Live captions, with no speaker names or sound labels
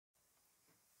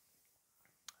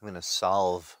I'm going to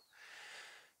solve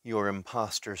your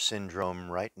imposter syndrome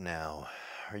right now.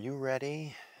 Are you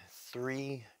ready?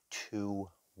 3, 2,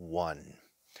 1.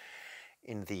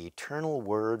 In the eternal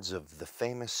words of the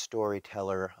famous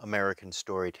storyteller, American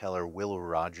storyteller Will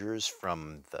Rogers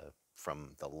from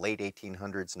the late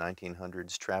 1800s,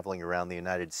 1900s, traveling around the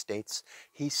United States,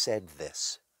 he said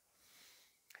this: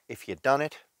 "If you done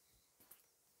it,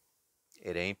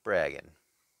 it ain't bragging.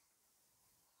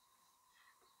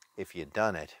 If you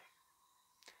done it,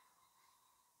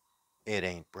 it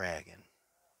ain't bragging."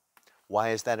 Why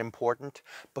is that important?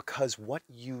 Because what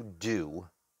you do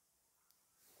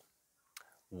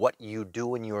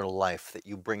in your life that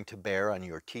you bring to bear on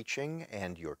your teaching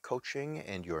and your coaching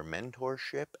and your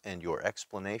mentorship and your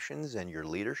explanations and your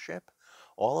leadership,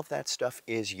 all of that stuff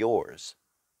is yours.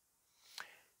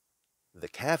 The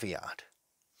caveat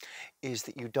is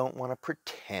that you don't want to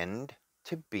pretend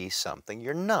to be something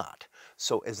you're not.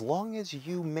 So as long as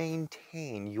you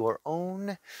maintain your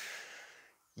own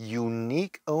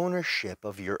unique ownership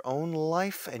of your own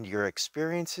life and your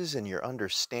experiences and your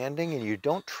understanding, and you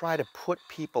don't try to put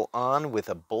people on with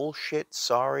a bullshit,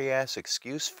 sorry-ass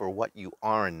excuse for what you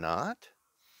are not,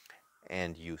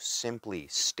 and you simply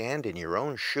stand in your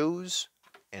own shoes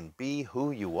and be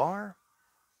who you are,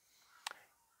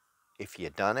 if you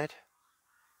done it,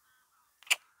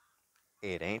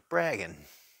 it ain't bragging.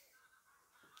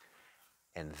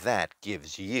 And that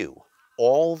gives you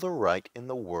all the right in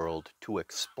the world to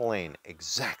explain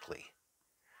exactly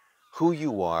who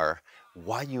you are,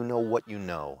 why you know what you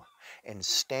know, and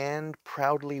stand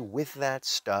proudly with that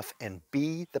stuff and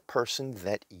be the person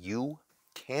that you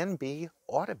can be,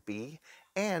 ought to be,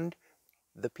 and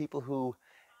the people who,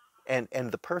 and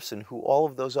the person who all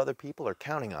of those other people are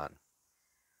counting on.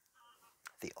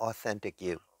 The authentic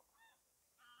you.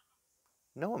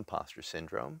 No imposter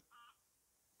syndrome.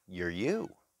 You're you,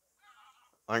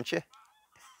 aren't you?